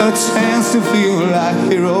a chance to feel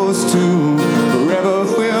like heroes too. Forever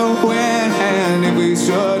we'll win, and if we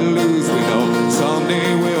should lose, we know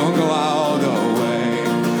someday we'll go all the way.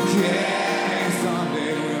 Yeah,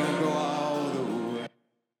 someday we'll go all the way.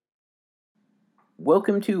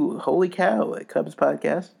 Welcome to Holy Cow, a Cubs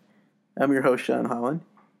podcast. I'm your host, Sean Holland.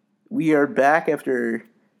 We are back after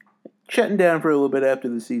shutting down for a little bit after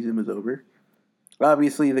the season was over.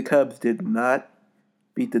 Obviously, the Cubs did not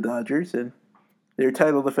beat the Dodgers, and their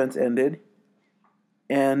title defense ended.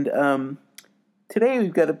 And today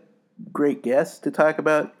we've got a great guest to talk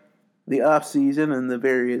about the offseason and the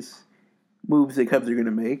various moves the Cubs are going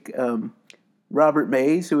to make. Robert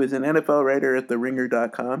Mays, who is an NFL writer at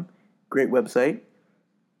TheRinger.com, great website.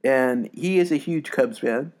 And he is a huge Cubs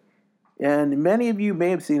fan. And many of you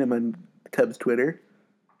may have seen him on Cubs Twitter.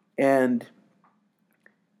 And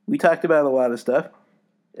we talked about a lot of stuff.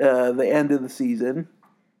 The end of the season,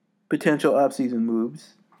 potential offseason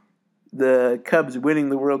moves, the Cubs winning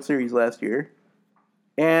the World Series last year.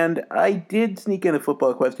 And I did sneak in a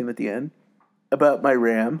football question at the end about my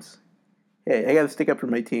Rams. Hey, I got to stick up for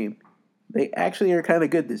my team. They actually are kind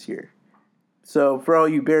of good this year. So for all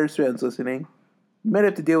you Bears fans listening, you might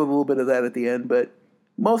have to deal with a little bit of that at the end, but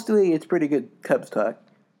mostly it's pretty good Cubs talk.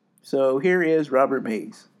 So here is Robert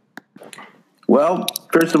Mays. Well,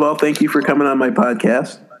 first of all, thank you for coming on my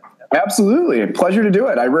podcast. Absolutely. A pleasure to do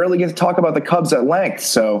it. I rarely get to talk about the Cubs at length,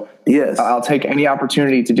 so yes, I'll take any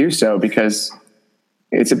opportunity to do so because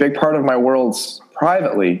it's a big part of my world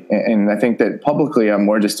privately. And I think that publicly I'm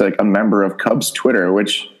more just like a member of Cubs Twitter,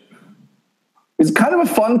 which is kind of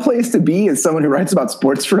a fun place to be as someone who writes about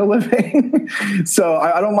sports for a living. So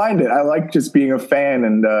I don't mind it. I like just being a fan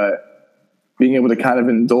and being able to kind of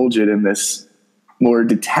indulge it in this more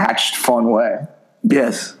detached, fun way.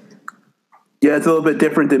 Yes. Yeah, it's a little bit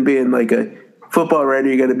different than being like a football writer.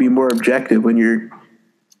 You got to be more objective when you're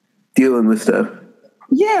dealing with stuff.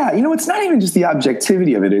 Yeah, it's not even just the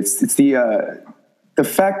objectivity of it. It's the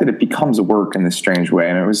fact that it becomes work in this strange way.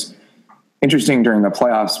 And it was interesting during the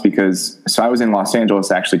playoffs because I was in Los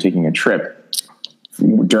Angeles actually taking a trip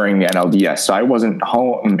during the NLDS. So I wasn't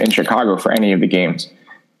home in Chicago for any of the games,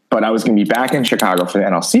 but I was going to be back in Chicago for the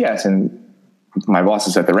NLCS. And my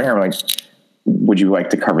bosses at The Ringer were like, would you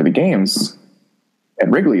like to cover the games at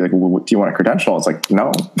Wrigley? Like, do you want a credential? I was like,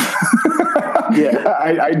 no. Yeah,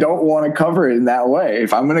 I don't want to cover it in that way.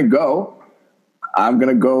 If I'm going to go, I'm going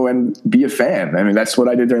to go and be a fan. I mean, that's what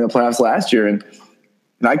I did during the playoffs last year. And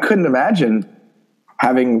I couldn't imagine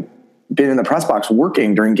having been in the press box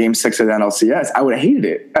working during Game 6 of the NLCS. I would have hated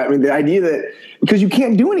it. I mean, the idea that because you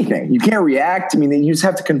can't do anything, you can't react. I mean, you just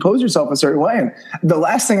have to compose yourself a certain way. And the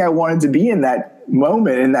last thing I wanted to be in that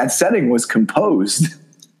moment, in that setting, was composed.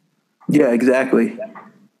 Yeah, exactly.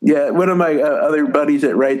 Yeah, one of my other buddies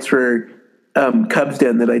that writes for Cubs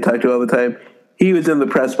Den that I talk to all the time, he was in the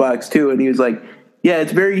press box too, and he was like, yeah,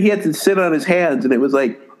 he had to sit on his hands, and it was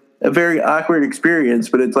like a very awkward experience,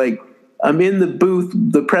 but it's like, I'm in the booth,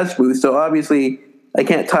 the press booth, so obviously I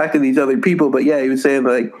can't talk to these other people, but yeah, he was saying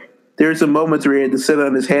like, there's some moments where he had to sit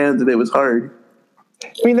on his hands, and it was hard. I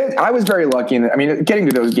mean, I was very lucky. Getting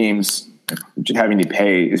to those games, having to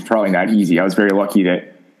pay is probably not easy. I was very lucky that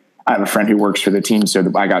I have a friend who works for the team, so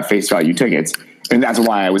that I got face value tickets, and that's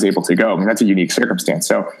why I was able to go. I mean, that's a unique circumstance.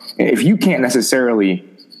 So if you can't necessarily,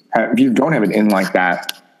 if you don't have an in like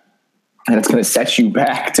that, and it's going to set you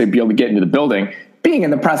back to be able to get into the building, being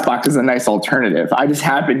in the press box is a nice alternative. I just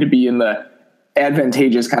happened to be in the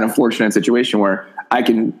advantageous kind of fortunate situation where I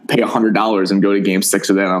can pay $100 and go to Game 6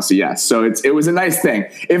 of the NLCS. So it was a nice thing.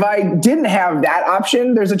 If I didn't have that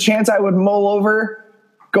option, there's a chance I would mull over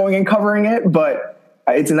going and covering it, but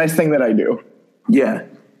it's a nice thing that I do. Yeah.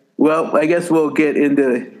 Well, I guess we'll get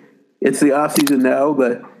into it's the offseason now.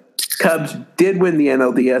 The Cubs did win the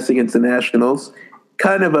NLDS against the Nationals.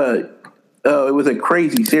 Kind of it was a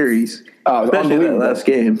crazy series, especially that last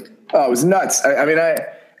game. Oh, it was nuts.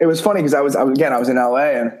 It was funny because I was in LA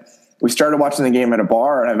and we started watching the game at a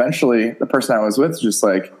bar, and eventually the person I was with was just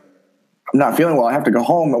like, I'm not feeling well, I have to go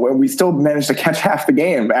home. But we still managed to catch half the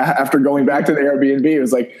game after going back to the Airbnb. It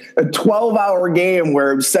was like a 12-hour game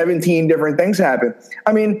where 17 different things happened.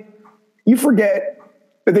 I mean, you forget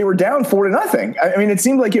that they were down 4-0. I mean, it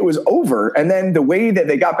seemed like it was over. And then the way that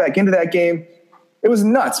they got back into that game, it was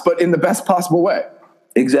nuts, but in the best possible way.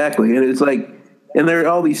 Exactly. And it's like, and there are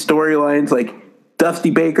all these storylines like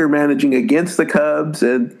Dusty Baker managing against the Cubs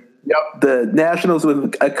and the Nationals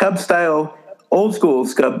with a Cub-style, old school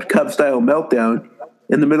Cub-style meltdown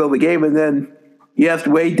in the middle of the game. And then you asked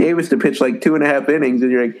Wade Davis to pitch like 2.5 innings,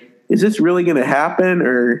 and you're like, is this really going to happen?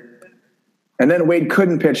 And then Wade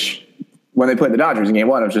couldn't pitch when they played the Dodgers in game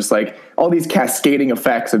one, it was just like all these cascading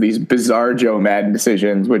effects of these bizarre Joe Madden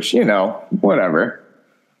decisions, which, whatever.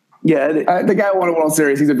 Yeah. The guy won a World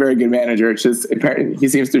Series. He's a very good manager. It's just he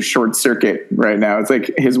seems to short circuit right now. It's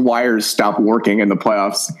like his wires stop working in the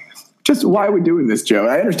playoffs. Just why are we doing this, Joe?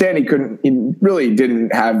 I understand he really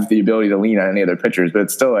didn't have the ability to lean on any other pitchers, but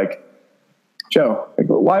it's still like, Joe, like,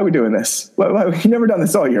 why are we doing this? Why we've never done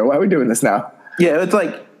this all year? Why are we doing this now? Yeah, it's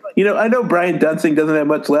like, I know Brian Dunsing doesn't have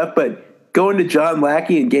much left, but going to John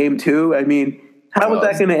Lackey in game 2, I mean, how is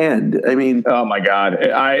that going to end? I mean, oh my God!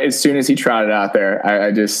 As soon as he trotted out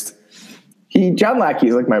there, John Lackey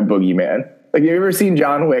is like my boogeyman. Like, have you ever seen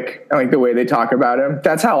John Wick and like the way they talk about him?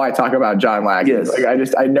 That's how I talk about John Lackey. Yes. Like,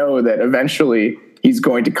 I know that eventually he's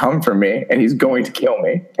going to come for me and he's going to kill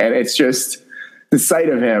me. And it's just the sight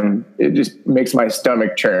of him, it just makes my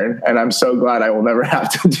stomach churn. And I'm so glad I will never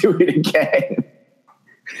have to do it again.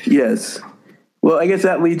 Yes. Well, I guess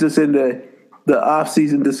that leads us into the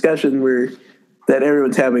off-season discussion that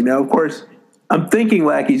everyone's having now. Of course, I'm thinking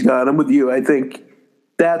Lackey's gone. I'm with you. I think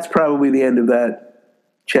that's probably the end of that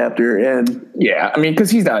chapter. And yeah, I mean, because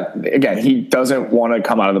he doesn't want to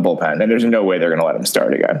come out of the bullpen, and there's no way they're going to let him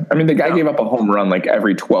start again. I mean, the guy gave up a home run like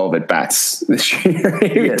every 12 at bats this year.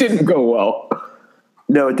 It didn't go well.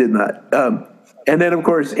 No, it did not. And then, of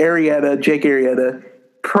course, Jake Arrieta,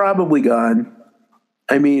 probably gone.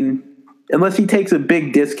 I mean, unless he takes a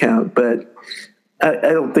big discount, but I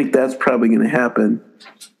don't think that's probably going to happen.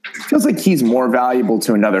 It feels like he's more valuable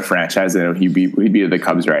to another franchise than he'd be to the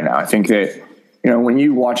Cubs right now. I think that, when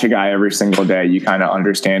you watch a guy every single day, you kind of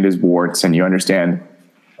understand his warts and you understand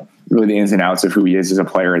really the ins and outs of who he is as a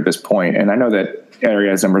player at this point. And I know that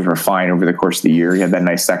Arrieta's numbers were fine over the course of the year. He had that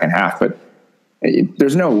nice second half, but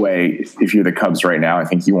there's no way if you're the Cubs right now, I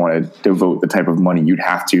think you want to devote the type of money you'd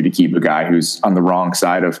have to keep a guy who's on the wrong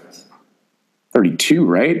side of 32,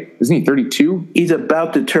 right? Isn't he 32? He's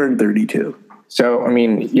about to turn 32. So, I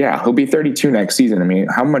mean, yeah, he'll be 32 next season. I mean,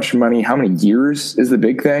 how much money, how many years is the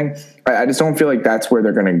big thing? I just don't feel like that's where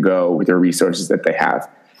they're going to go with their resources that they have.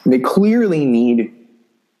 And they clearly need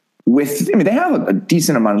they have a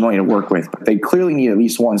decent amount of money to work with, but they clearly need at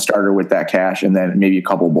least one starter with that cash and then maybe a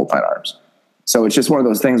couple of bullpen arms. So it's just one of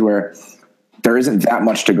those things where there isn't that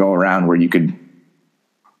much to go around where you could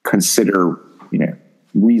consider,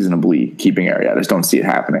 reasonably keeping Arrieta. I just don't see it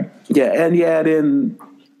happening. Yeah, and you add in,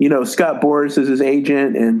 Scott Boras is his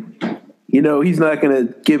agent, and, he's not going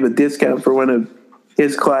to give a discount for one of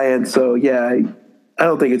his clients. So, yeah, I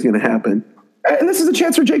don't think it's going to happen. And this is a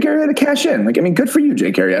chance for Jake Arrieta to cash in. Good for you,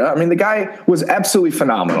 Jake Arrieta. I mean, the guy was absolutely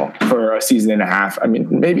phenomenal for a season and a half. I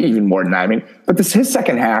mean, maybe even more than that. But his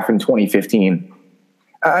second half in 2015,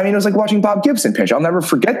 it was like watching Bob Gibson pitch. I'll never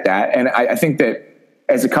forget that. And I think that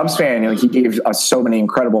as a Cubs fan, he gave us so many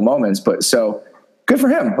incredible moments. But so good for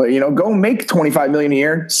him. Go make $25 million a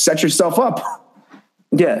year. Set yourself up.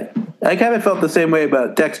 Yeah, I kind of felt the same way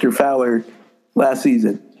about Dexter Fowler last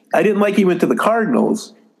season. I didn't like he went to the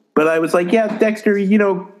Cardinals. But I was like, yeah, Dexter,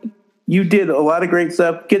 you did a lot of great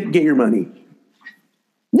stuff. Get your money.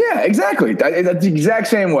 Yeah, exactly. That's the exact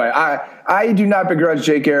same way. I do not begrudge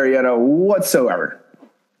Jake Arrieta whatsoever.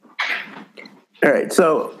 All right.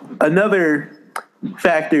 So another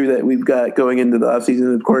factor that we've got going into the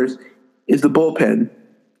offseason, of course, is the bullpen,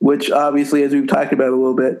 which obviously, as we've talked about a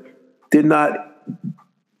little bit, did not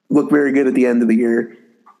look very good at the end of the year.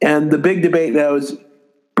 And the big debate now is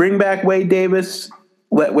bring back Wade Davis,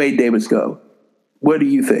 let Wade Davis go. What do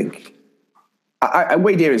you think?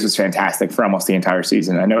 Wade Davis was fantastic for almost the entire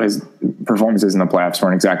season. I know his performances in the playoffs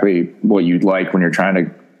weren't exactly what you'd like when you're trying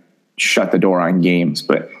to shut the door on games.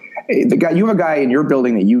 But you have a guy in your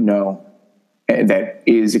building that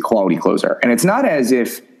is a quality closer. And it's not as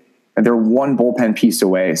if they're one bullpen piece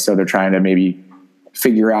away, so they're trying to maybe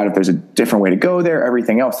figure out if there's a different way to go there,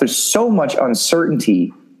 everything else. There's so much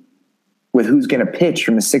uncertainty with who's going to pitch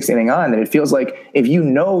from the sixth inning on, that it feels like if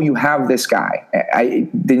you have this guy,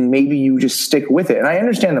 then maybe you just stick with it. And I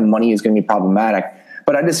understand the money is going to be problematic,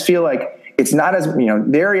 but I just feel like it's not as, the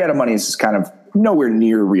Arrieta money is kind of nowhere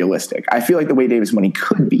near realistic. I feel like the Wade Davis money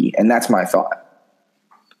could be, and that's my thought.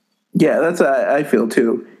 Yeah, that's how I feel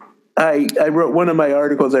too. I wrote, one of my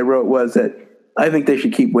articles I wrote was that I think they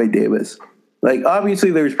should keep Wade Davis. Like,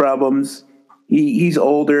 obviously there's problems. He's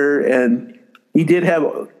older, and he did have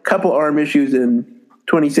a couple arm issues in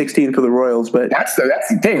 2016 for the Royals, but that's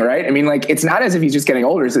the thing, right? It's not as if he's just getting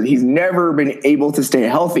older. It's that he's never been able to stay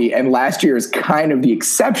healthy, and last year is kind of the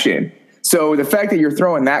exception. So the fact that you're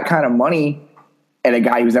throwing that kind of money at a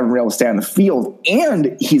guy who's never been able to stay on the field,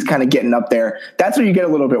 and he's kind of getting up there, that's where you get a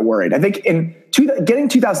little bit worried. I think getting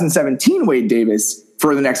 2017 Wade Davis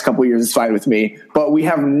for the next couple of years is fine with me. But we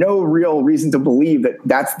have no real reason to believe that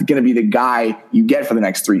that's going to be the guy you get for the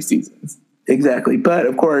next 3 seasons. Exactly. But,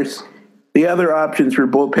 of course, the other options for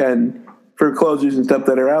bullpen for closers and stuff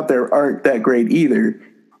that are out there aren't that great either.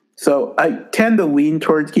 So I tend to lean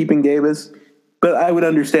towards keeping Davis, but I would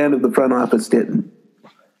understand if the front office didn't.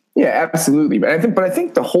 Yeah, absolutely. But I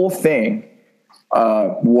think the whole thing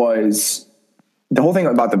was the whole thing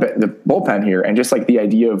about the bullpen here, and just like the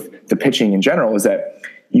idea of the pitching in general, is that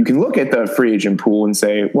you can look at the free agent pool and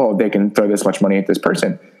say, well, they can throw this much money at this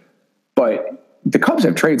person, but the Cubs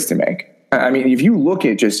have trades to make. I mean, if you look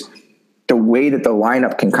at just the way that the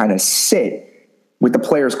lineup can kind of sit with the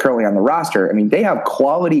players currently on the roster, I mean, they have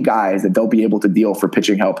quality guys that they'll be able to deal for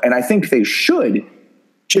pitching help. And I think they should,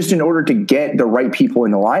 just in order to get the right people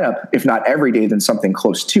in the lineup, if not every day, then something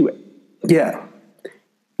close to it. Yeah.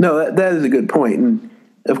 No, that is a good point. And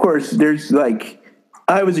of course, there's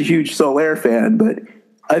I was a huge Soler fan, but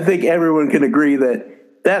I think everyone can agree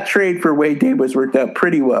that trade for Wade Davis worked out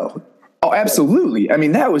pretty well. Oh, absolutely. I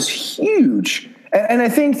mean, that was huge. And I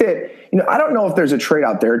think that, I don't know if there's a trade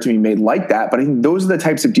out there to be made like that, but I think those are the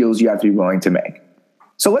types of deals you have to be willing to make.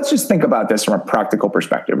 So let's just think about this from a practical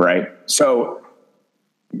perspective, right? So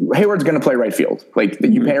Hayward's going to play right field.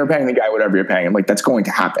 You're paying the guy whatever you're paying him. That's going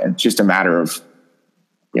to happen. It's just a matter of,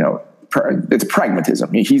 it's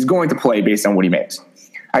pragmatism. He's going to play based on what he makes.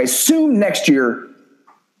 I assume next year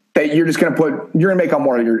that you're going to make on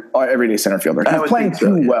more of your everyday center fielder. He's playing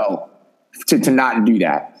too well to not do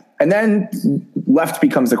that. And then left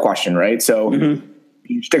becomes the question, right? So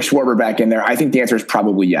you stick Schwarber back in there. I think the answer is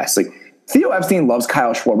probably yes. Theo Epstein loves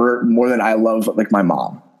Kyle Schwarber more than I love my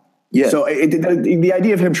mom. Yeah. So the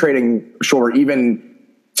idea of him trading Schwarber even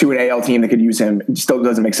to an AL team that could use him still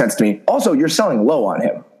doesn't make sense to me. Also, you're selling low on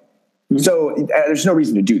him. So there's no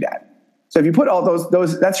reason to do that. So if you put all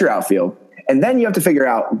those, that's your outfield. And then you have to figure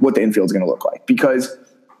out what the infield is going to look like, because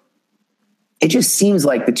it just seems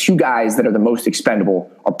like the 2 guys that are the most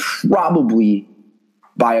expendable are probably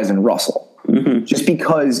Baez and Russell, just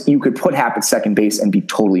because you could put Happ at second base and be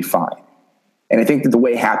totally fine. And I think that the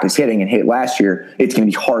way Happ is hitting and hit last year, it's going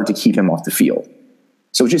to be hard to keep him off the field.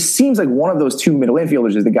 So it just seems like one of those 2 middle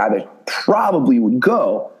infielders is the guy that probably would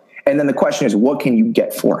go. And then the question is, what can you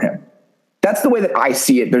get for him? That's the way that I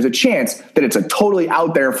see it. There's a chance that it's a totally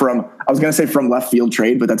out there from left field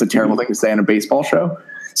trade, but that's a terrible thing to say on a baseball show.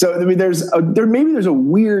 So I mean, there's a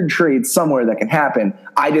weird trade somewhere that can happen.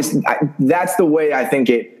 That's the way I think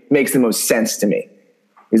it makes the most sense to me.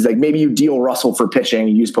 Is maybe you deal Russell for pitching,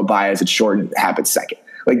 you just put Baez at short and Happ at second.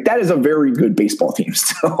 That is a very good baseball team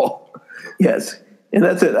still. Yes, and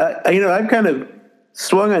that's it. I've kind of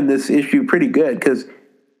swung on this issue pretty good, because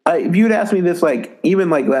if you'd asked me this even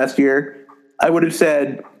last year, I would have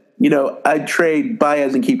said, I'd trade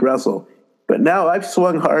Baez and keep Russell. But now I've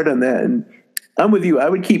swung hard on that, and I'm with you. I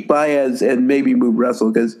would keep Baez and maybe move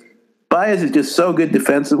Russell, because Baez is just so good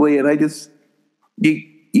defensively, and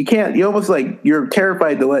you can't, you're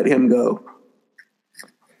terrified to let him go.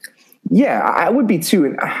 Yeah, I would be too.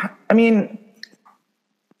 And I mean,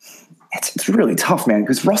 it's really tough, man,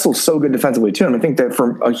 because Russell's so good defensively too. And I think that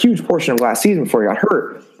for a huge portion of last season before he got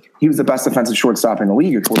hurt, he was the best defensive shortstop in the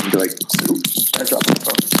league, according to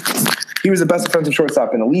he was the best defensive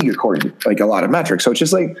shortstop in the league, according to a lot of metrics. So it's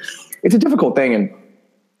just it's a difficult thing. And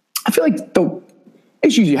I feel like the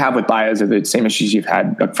issues you have with Baez are the same issues you've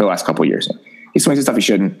had for the last couple of years. He swings at stuff he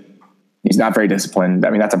shouldn't. He's not very disciplined.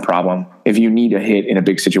 I mean, that's a problem. If you need a hit in a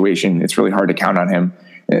big situation, it's really hard to count on him.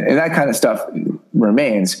 And that kind of stuff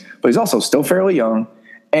remains. But he's also still fairly young.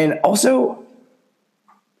 And also,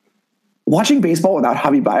 watching baseball without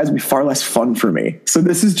Javi Baez would be far less fun for me. So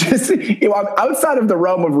this is just, I'm outside of the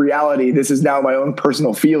realm of reality. This is now my own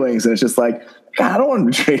personal feelings. And it's just God, I don't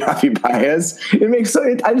want to trade Javi Baez.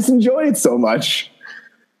 I just enjoy it so much.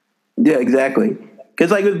 Yeah, exactly.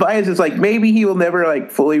 Because with Baez, it's maybe he will never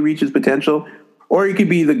fully reach his potential, or he could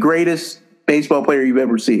be the greatest baseball player you've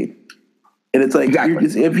ever seen. And it's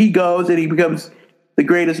exactly. If he goes and he becomes the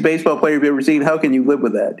greatest baseball player you've ever seen, how can you live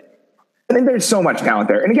with that? I think there's so much talent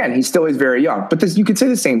there. And again, he still is very young. But you could say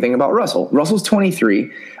the same thing about Russell. Russell's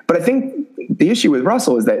 23. But I think the issue with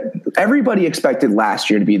Russell is that everybody expected last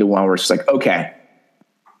year to be the one where it's just okay,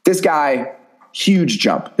 this guy, huge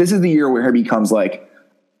jump. This is the year where he becomes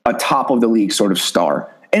a top of the league sort of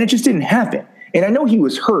star. And it just didn't happen. And I know he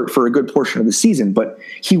was hurt for a good portion of the season, but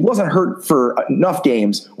he wasn't hurt for enough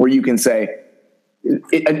games where you can say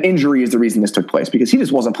an injury is the reason this took place, because he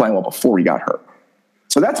just wasn't playing well before he got hurt.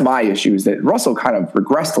 So that's my issue, is that Russell kind of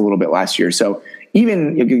regressed a little bit last year. So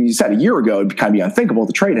even if you said a year ago, it'd kind of be unthinkable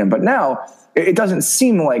to trade him. But now it doesn't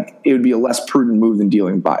seem like it would be a less prudent move than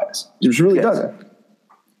dealing Baez. It just really doesn't.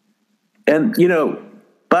 And,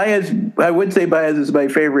 Baez, I would say Baez is my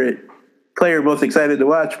favorite player, most excited to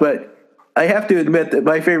watch, but I have to admit that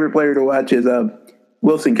my favorite player to watch is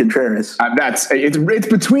Wilson Contreras. It's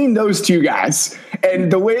between those two guys.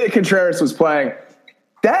 And the way that Contreras was playing,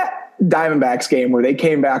 that Diamondbacks game where they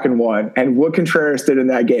came back and won, and what Contreras did in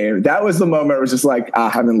that game, that was the moment it was just like,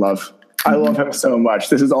 I'm in love. I love him so much.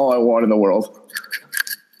 This is all I want in the world.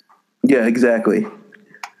 Yeah, exactly.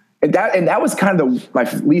 And that was kind of my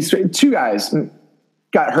least. Two guys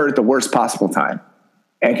got hurt at the worst possible time.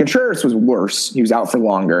 And Contreras was worse. He was out for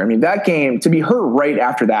longer. I mean, that game, to be hurt right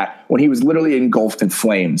after that, when he was literally engulfed in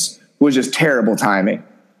flames, was just terrible timing.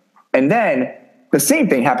 And then the same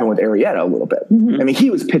thing happened with Arrieta a little bit. I mean,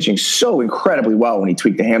 he was pitching so incredibly well when he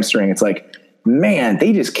tweaked the hamstring. It's like, man,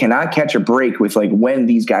 they just cannot catch a break with like when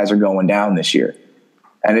these guys are going down this year.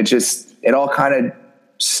 And it all kind of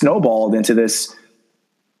snowballed into this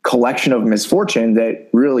collection of misfortune that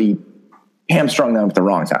really hamstrung them at the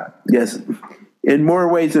wrong time. Yes. In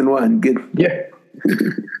more ways than one. Good. Yeah.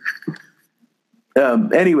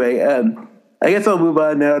 Anyway, I guess I'll move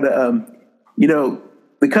on now to,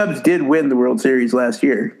 the Cubs did win the World Series last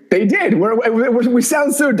year. They did. We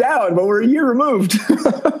sound so down, but we're a year removed.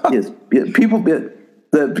 Yes. Yeah,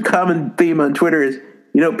 the common theme on Twitter is,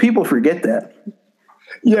 people forget that.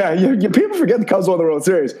 Yeah, people forget the Cubs won the World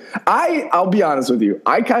Series. I'll be honest with you.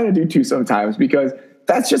 I kind of do too sometimes because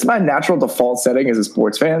that's just my natural default setting as a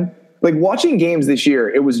sports fan. Like watching games this year,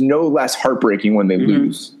 it was no less heartbreaking when they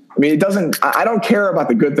lose. I mean, I don't care about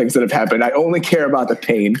the good things that have happened. I only care about the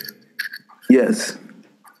pain. Yes.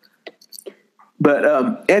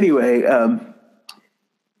 But anyway,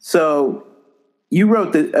 so you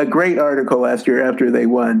wrote a great article last year after they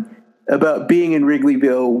won about being in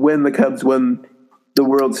Wrigleyville when the Cubs won the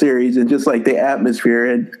World Series and just like the atmosphere.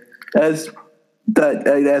 And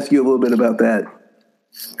I'd ask you a little bit about that.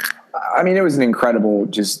 I mean, it was an incredible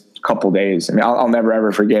just couple days. I mean, I'll never,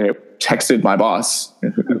 ever forget it. Texted my boss,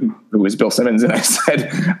 who was Bill Simmons, and I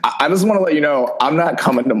said, I just want to let you know, I'm not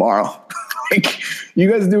coming tomorrow. Like, you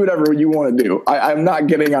guys do whatever you want to do. I'm not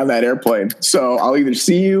getting on that airplane. So I'll either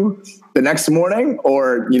see you the next morning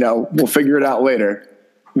or, we'll figure it out later.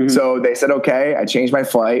 So they said, okay. I changed my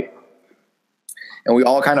flight. And we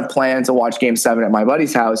all kind of planned to watch Game 7 at my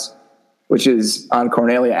buddy's house, which is on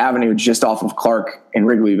Cornelia Avenue, just off of Clark in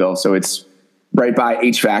Wrigleyville. So it's right by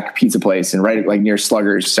HVAC pizza place and right like near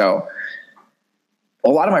Sluggers. So a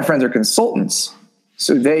lot of my friends are consultants.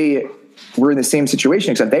 So they were in the same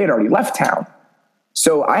situation, except they had already left town.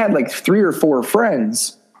 So I had like 3 or 4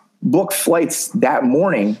 friends book flights that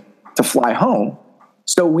morning to fly home.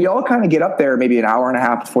 So we all kind of get up there maybe an hour and a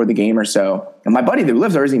half before the game or so. And my buddy that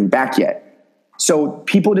lives there isn't even back yet. So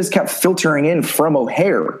people just kept filtering in from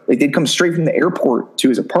O'Hare. Like they'd come straight from the airport to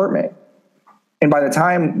his apartment. And by the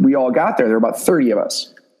time we all got there were about 30 of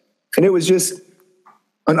us. And it was just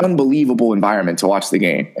an unbelievable environment to watch the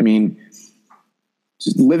game. I mean,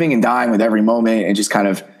 just living and dying with every moment and just kind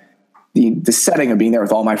of the setting of being there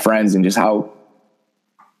with all my friends and just how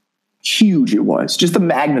huge it was. Just the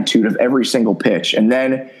magnitude of every single pitch. And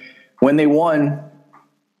then when they won,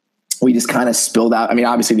 we just kind of spilled out. I mean,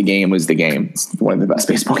 obviously the game was the game. It's one of the best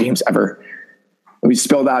baseball games ever. We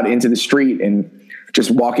spilled out into the street and just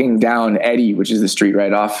walking down Eddy, which is the street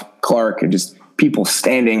right off Clark, and just people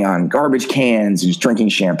standing on garbage cans and just drinking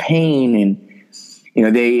champagne. And,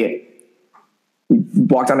 we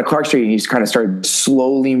walked onto Clark Street and he just kind of started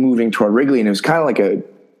slowly moving toward Wrigley. And it was kind of like it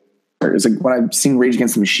was like when I've seen Rage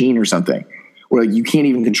Against the Machine or something, where like you can't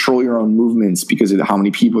even control your own movements because of how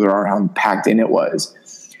many people there are, how packed in it was.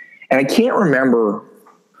 And I can't remember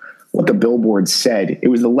what the billboard said. It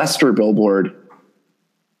was the Lester billboard,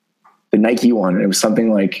 the Nike one. And it was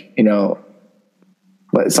something like,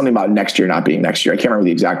 something about next year not being next year. I can't remember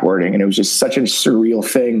the exact wording. And it was just such a surreal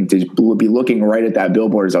thing to be looking right at that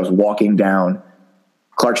billboard as I was walking down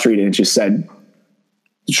Clark Street, and it just said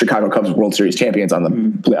Chicago Cubs World Series champions on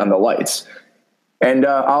the lights. And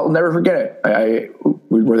I'll never forget it.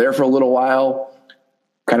 We were there for a little while,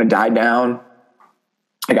 kind of died down.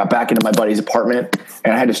 I got back into my buddy's apartment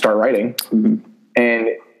and I had to start writing. And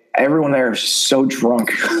everyone there was so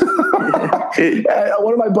drunk.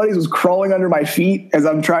 One of my buddies was crawling under my feet as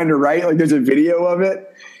I'm trying to write. Like there's a video of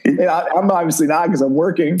it. And I'm obviously not because I'm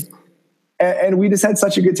working. And we just had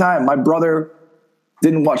such a good time. My brother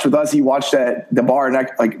didn't watch with us. He watched at the bar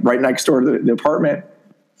right next door to the apartment.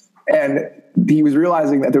 And he was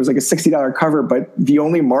realizing that there was like a $60 cover, but the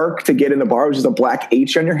only mark to get in the bar was just a black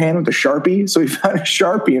H on your hand with a Sharpie. So he found a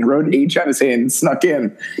Sharpie and wrote H on his hand and snuck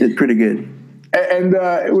in. It's pretty good. And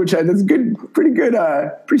which that's good,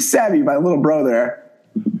 pretty savvy, my little brother.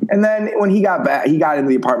 And then when he got back, he got into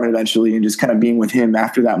the apartment eventually, and just kind of being with him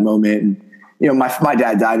after that moment. And, you know, my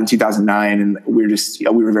dad died in 2009, and we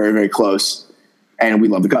were very, very close, and we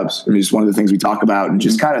love the Cubs. I mean, it's one of the things we talk about, and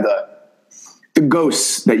just kind of the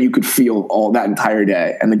ghosts that you could feel all that entire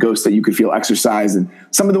day, and the ghosts that you could feel exercise, and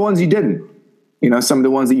some of the ones you didn't, you know, some of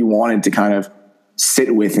the ones that you wanted to kind of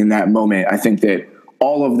sit with in that moment. I think that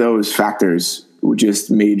all of those factors were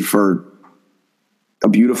just made for a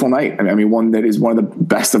beautiful night. I mean, one that is one of the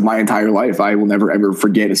best of my entire life. I will never, ever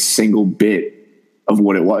forget a single bit of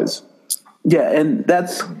what it was. Yeah. And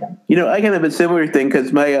that's, you know, I kind of have a similar thing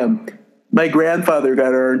because my grandfather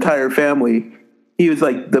got our entire family. He was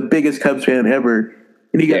like the biggest Cubs fan ever.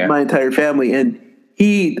 And he got my entire family. And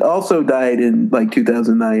he also died in like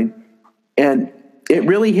 2009. And it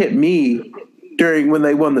really hit me during when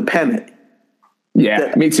they won the pennant.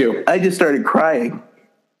 Yeah, me too. I just started crying.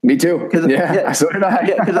 Me too. Yeah, so did I.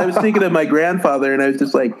 Yeah, because I was thinking of my grandfather, and I was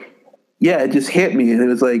just like, yeah, it just hit me, and it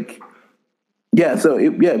was like, yeah.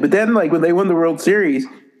 So but then like when they won the World Series,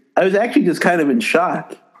 I was actually just kind of in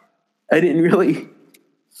shock. I didn't really,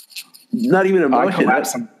 not even emotion. I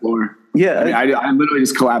collapsed on the floor. Yeah, I literally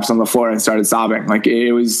just collapsed on the floor and started sobbing. Like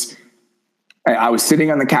it was, I was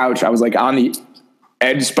sitting on the couch. I was like on the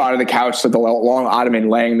edge spot of the couch, so the long ottoman,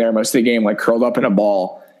 laying there most of the game, like curled up in a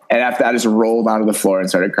ball. And after that, I just rolled onto the floor and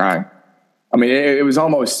started crying. I mean, it was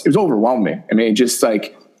overwhelming. I mean, just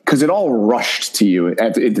like, because it all rushed to you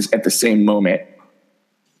at the same moment.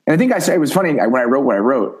 And I think it was funny when I wrote what I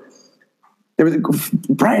wrote.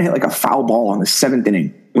 Brian hit like a foul ball in the 7th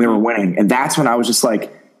inning when they were winning. And that's when I was just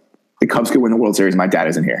like, the Cubs could win the World Series. My dad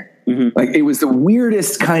isn't here. Mm-hmm. Like, it was the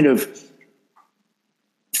weirdest kind of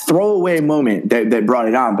throwaway moment that brought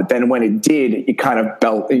it on. But then when it did, it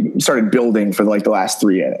started building for like the last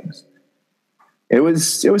 3 innings. It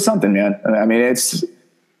was something, man. I mean, it's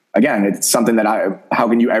something that how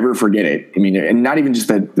can you ever forget it? I mean, and not even just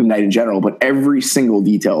the night in general, but every single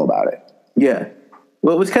detail about it. Yeah.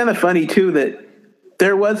 Well, it was kind of funny too, that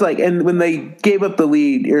there was like, and when they gave up the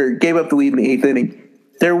lead in the 8th inning,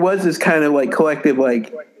 there was this kind of like collective,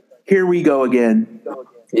 like, here we go again.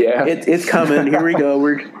 Yeah, it's coming. Here we go.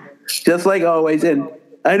 We're just like always. And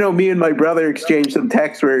I know me and my brother exchanged some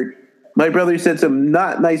texts where my brother said some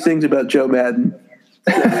not nice things about Joe Madden.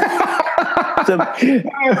 That's a good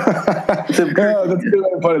way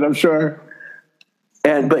to put it, I'm sure.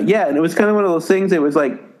 And it was kind of one of those things. It was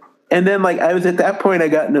like, and then like I was at that point, I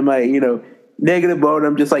got into my negative mode.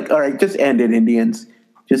 I'm just like, all right, just end it, Indians.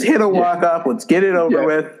 Just hit a walk off. Let's get it over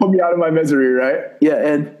with. Put me out of my misery, right? Yeah,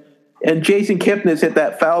 and Jason Kipnis hit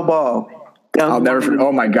that foul ball. I'll never forget.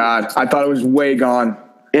 Oh my God. I thought it was way gone.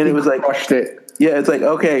 And it was like, crushed it. Yeah. It's like,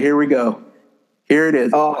 okay, here we go. Here it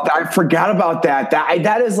is. Oh, I forgot about that.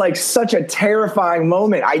 That is like such a terrifying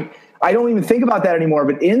moment. I don't even think about that anymore.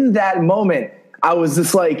 But in that moment, I was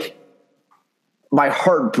just like, my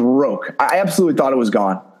heart broke. I absolutely thought it was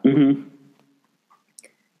gone. Mm-hmm.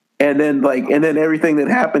 And then everything that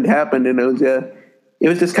happened. And it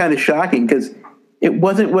was just kind of shocking because it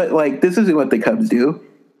wasn't this isn't what the Cubs do.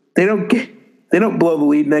 They don't blow the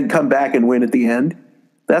lead and then come back and win at the end.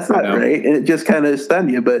 That's not right. And it just kind of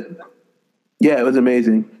stunned you. But yeah, it was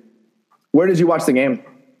amazing. Where did you watch the game?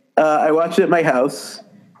 I watched it at my house.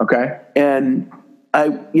 Okay. And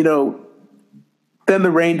then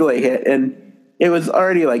the rain delay hit and it was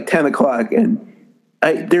already like 10 o'clock and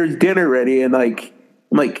there's dinner ready. And I'm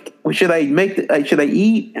like, should I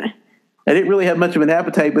eat? I didn't really have much of an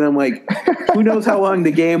appetite, but I'm like, who knows how long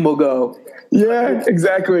the game will go? Yeah,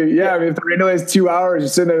 exactly. Yeah, I mean, if the rain delay is 2 hours, you're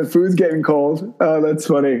sitting there, the food's getting cold. Oh, that's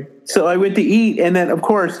funny. So I went to eat, and then, of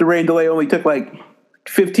course, the rain delay only took like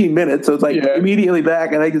 15 minutes, so it's like immediately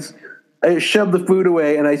back, and I just shoved the food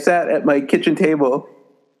away, and I sat at my kitchen table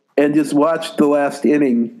and just watched the last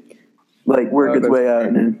inning work its way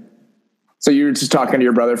out. So you were just talking to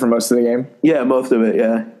your brother for most of the game? Yeah, most of it,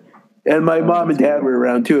 yeah. And my mom and dad were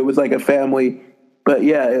around too. It was like a family. But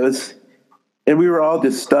yeah, it was, and we were all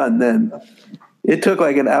just stunned then. It took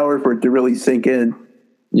like an hour for it to really sink in.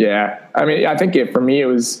 Yeah. I mean, I think for me, it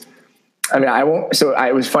was,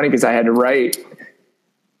 it was funny because I had to write.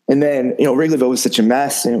 And then, Wrigleyville was such a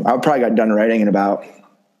mess. And I probably got done writing at about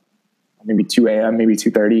maybe 2 a.m., maybe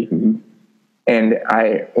 2:30. Mm-hmm. And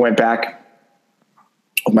I went back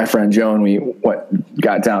with my friend Joe and we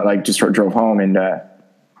got down, just drove home, and I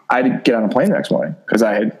had to get on a plane the next morning because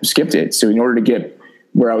I had skipped it. So in order to get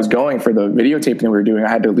where I was going for the videotaping that we were doing, I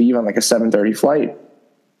had to leave on like a 7:30 flight,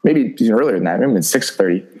 maybe even earlier than that, maybe it's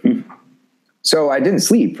 6:30. Mm-hmm. So I didn't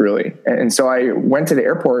sleep really. And so I went to the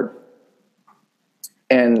airport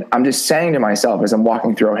And I'm just saying to myself as I'm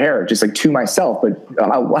walking through O'Hare, just like to myself, but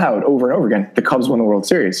out loud over and over again, the Cubs won the World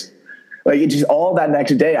Series. Like it just all that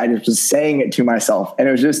next day, I just was saying it to myself. And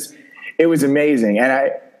it was amazing.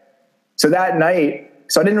 And so that night,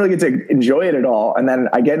 so I didn't really get to enjoy it at all. And then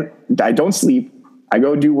I don't sleep. I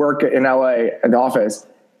go do work in LA at the office.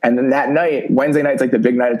 And then that night, Wednesday night's like the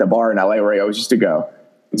big night at the bar in LA where I always used to go.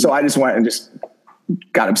 So I just went and just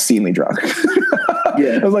got obscenely drunk.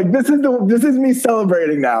 Yeah. I was like, this is me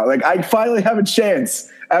celebrating now. Like I finally have a chance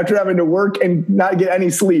after having to work and not get any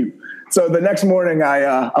sleep. So the next morning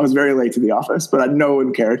I was very late to the office, but no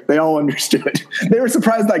one cared. They all understood. They were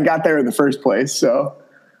surprised I got there in the first place. So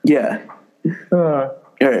yeah. All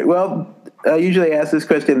right. Well, I usually ask this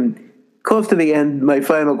question close to the end, my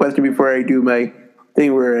final question before I do my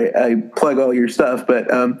thing where I plug all your stuff. But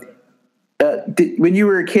when you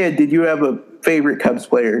were a kid, did you have a favorite Cubs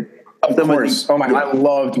player? Of course. Oh my! I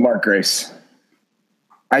loved Mark Grace.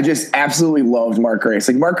 I just absolutely loved Mark Grace.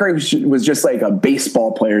 Like Mark Grace was just like a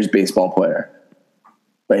baseball player's baseball player.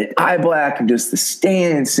 Like eye black and just the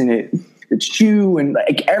stance and the chew and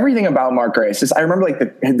like everything about Mark Grace. Just I remember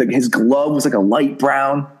like his glove was like a light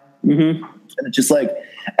brown. Mm-hmm. And it's just like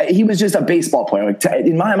he was just a baseball player. Like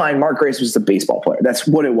in my mind, Mark Grace was just a baseball player. That's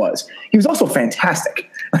what it was. He was also fantastic.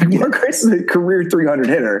 Like Mark Grace is a career 300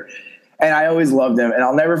 hitter. And I always loved him. And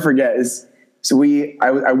I'll never forget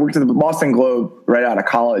I worked at the Boston Globe right out of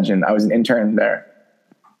college and I was an intern there.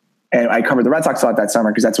 And I covered the Red Sox a lot that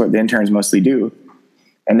summer because that's what the interns mostly do.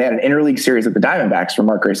 And they had an interleague series with the Diamondbacks where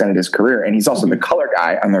Mark Grace ended his career. And he's also the color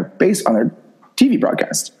guy on their TV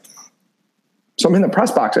broadcast. So I'm in the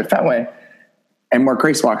press box at Fenway and Mark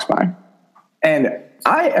Grace walks by. And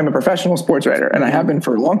I am a professional sports writer and I have been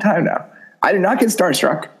for a long time now. I did not get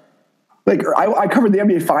starstruck. Like I covered the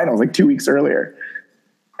NBA finals like 2 weeks earlier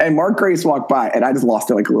and Mark Grace walked by and I just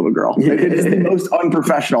lost it like a little girl. It is the most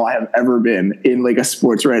unprofessional I have ever been in like a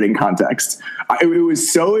sports writing context. It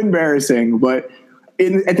was so embarrassing, but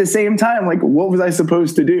at the same time, like what was I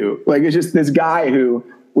supposed to do? Like it's just this guy who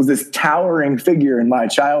was this towering figure in my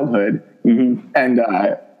childhood. Mm-hmm. And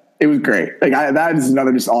it was great. Like that is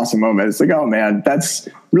another just awesome moment. It's like, oh man, that's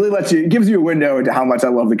really it gives you a window into how much I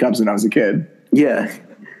love the Cubs when I was a kid. Yeah.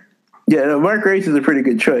 Yeah, no, Mark Grace is a pretty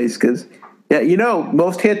good choice because,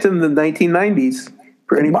 most hits in the 1990s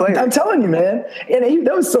for any player. I'm telling you, man. And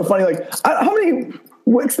that was so funny. Like,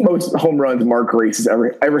 what's the most home runs Mark Grace has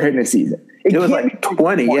ever hit in a season? It was like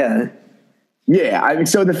 20, yeah. Yeah, I mean,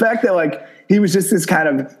 so the fact that, like, he was just this kind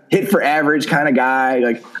of hit for average kind of guy,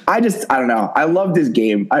 like, I don't know. I loved his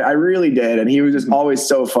game. I really did, and he was just always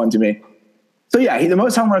so fun to me. So, yeah, the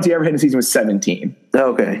most home runs he ever hit in a season was 17.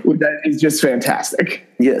 Okay. That is just fantastic.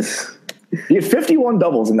 Yes. He had 51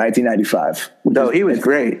 doubles in 1995. No, he was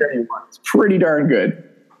great. It's pretty darn good.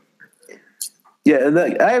 Yeah, and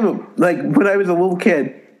when I was a little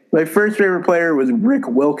kid, my first favorite player was Rick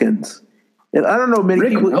Wilkins. And I don't know many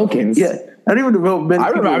people. Rick Wilkins? Yeah. I don't even know many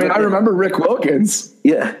people. I remember Rick Wilkins.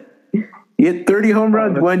 Yeah. He had 30 home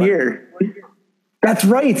runs one year. That's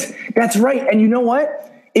right. And you know what?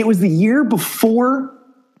 It was the year before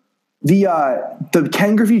the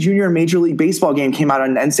Ken Griffey Jr. Major League Baseball game came out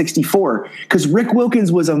on N64 because Rick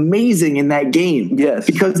Wilkins was amazing in that game. Yes.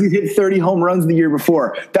 Because he hit 30 home runs the year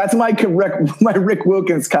before. That's my Rick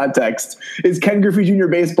Wilkins context is Ken Griffey Jr.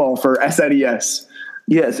 Baseball for SNES.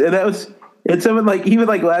 Yes. And someone like, even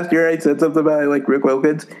like last year I said something about like Rick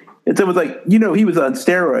Wilkins and someone's like, he was on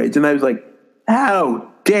steroids. And I was like,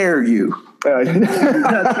 how dare you?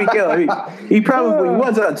 Not speak ill. I mean, he probably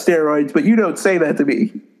was on steroids, but you don't say that to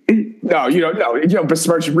me. No, you don't. No, you don't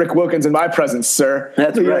besmirch Rick Wilkins in my presence, sir.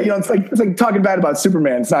 That's right. It's like talking bad about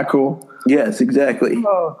Superman. It's not cool. Yes, exactly.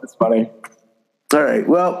 Oh, that's funny. All right.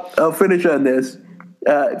 Well, I'll finish on this.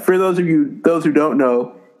 For those who don't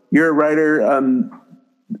know, you're a writer on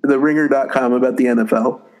TheRinger.com about the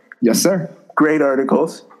NFL. Yes, sir. Great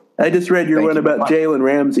articles. I just read your one about Jalen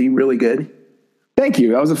Ramsey. Really good. Thank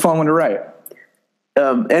you. That was a fun one to write.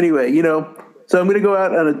 Anyway, so I'm going to go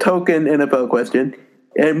out on a token NFL question.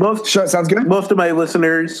 And sounds good. Most of my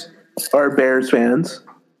listeners are Bears fans.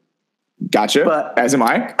 Gotcha. But as am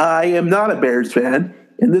I. I am not a Bears fan,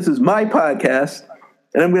 and this is my podcast.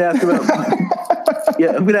 And I'm going to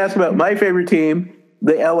ask about my favorite team,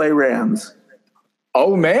 the LA Rams.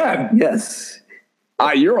 Oh man. Yes.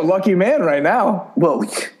 You're a lucky man right now. Well,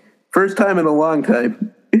 first time in a long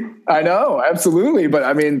time. I know, absolutely. But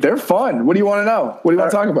I mean, they're fun. What do you want to know? What do you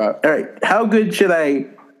want to talk about? All right. How good should I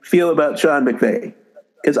feel about Sean McVay?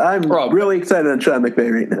 Because I'm really excited on Sean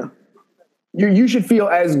McVay right now. You should feel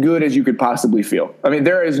as good as you could possibly feel. I mean,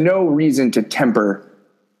 there is no reason to temper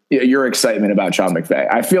your excitement about Sean McVay.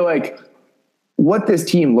 I feel like what this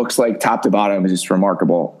team looks like top to bottom is just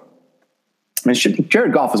remarkable. I mean,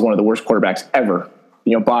 Jared Goff is one of the worst quarterbacks ever,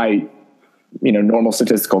 by, normal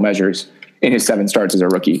statistical measures in his 7 starts as a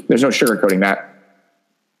rookie. There's no sugarcoating that.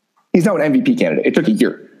 He's now an MVP candidate. It took a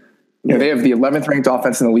year. They have the 11th ranked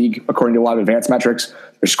offense in the league, according to a lot of advanced metrics.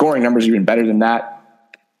 Their scoring numbers are even better than that.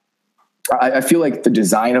 I feel like the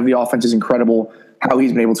design of the offense is incredible, how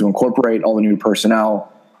he's been able to incorporate all the new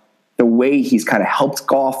personnel, the way he's kind of helped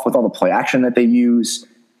Goff with all the play action that they use.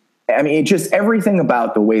 I mean, just everything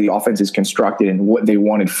about the way the offense is constructed and what they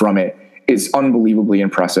wanted from it is unbelievably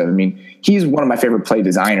impressive. I mean, he's one of my favorite play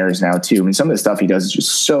designers now too. I mean, some of the stuff he does is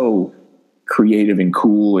just so creative and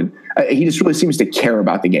cool. And he just really seems to care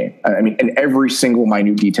about the game. I mean, and every single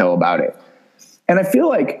minute detail about it. And I feel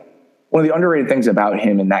like one of the underrated things about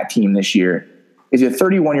him and that team this year is he's a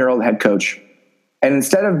 31-year-old head coach. And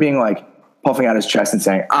instead of being like puffing out his chest and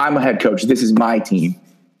saying, I'm a head coach, this is my team,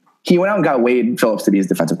 he went out and got Wade Phillips to be his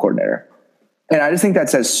defensive coordinator. And I just think that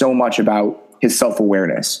says so much about his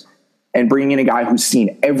self-awareness and bringing in a guy who's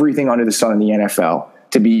seen everything under the sun in the NFL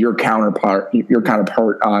to be your counterpart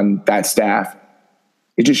on that staff.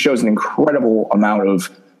 It just shows an incredible amount of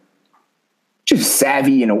just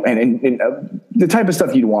savvy and the type of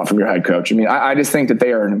stuff you'd want from your head coach. I mean, I just think that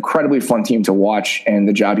they are an incredibly fun team to watch, and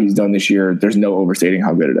the job he's done this year, there's no overstating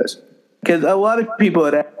how good it is. Because a lot of people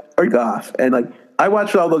are Goff, and like I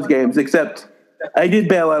watched all those games, except I did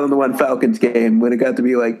bail out on the one Falcons game when it got to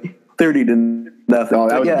be like 30-0. Oh,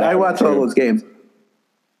 I watched all those games,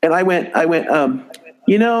 and I went. I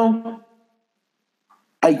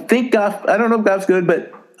think Goff. I don't know if Goff's good,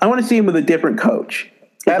 but I want to see him with a different coach.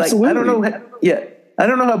 Absolutely. I don't know. I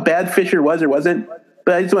don't know how bad Fisher was or wasn't,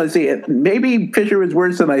 but I just want to see it. Maybe Fisher was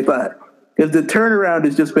worse than I thought because the turnaround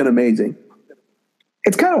has just been amazing.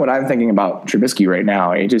 It's kind of what I'm thinking about Trubisky right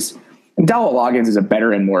now. Dowell Loggins is a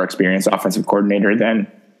better and more experienced offensive coordinator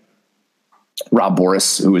than Rob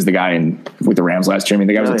Boris, who was the guy with the Rams last year. I mean,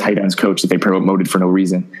 the guy was a tight ends coach that they promoted for no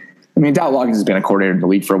reason. I mean, Dowell Loggins has been a coordinator in the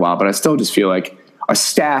league for a while, but I still just feel like a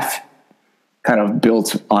staff kind of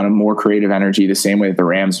built on a more creative energy, the same way that the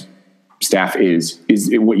Rams staff is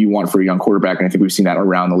what you want for a young quarterback. And I think we've seen that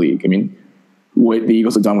around the league. I mean, what the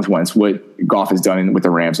Eagles have done with Wentz, what Goff has done with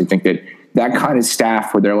the Rams, I think that kind of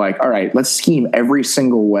staff where they're like, all right, let's scheme every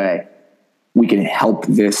single way we can help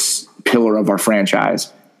this pillar of our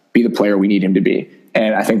franchise be the player we need him to be.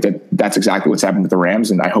 And I think that's exactly what's happened with the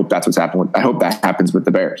Rams. And I hope that's what's happened. I hope that happens with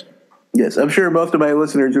the Bears. Yes. I'm sure most of my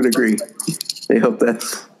listeners would agree. They hope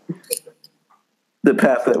that's the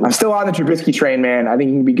path that I'm still on the Trubisky train, man. I think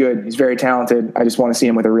he can be good. He's very talented. I just want to see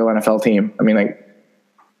him with a real NFL team. I mean, like,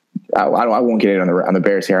 I won't get it on the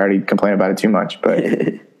Bears here. I already complain about it too much, but.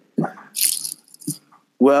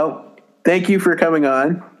 Well, thank you for coming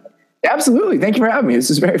on. Absolutely. Thank you for having me.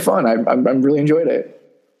 This is very fun. I'm really enjoyed it.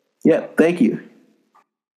 Yeah. Thank you.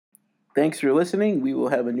 Thanks for listening. We will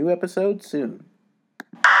have a new episode soon.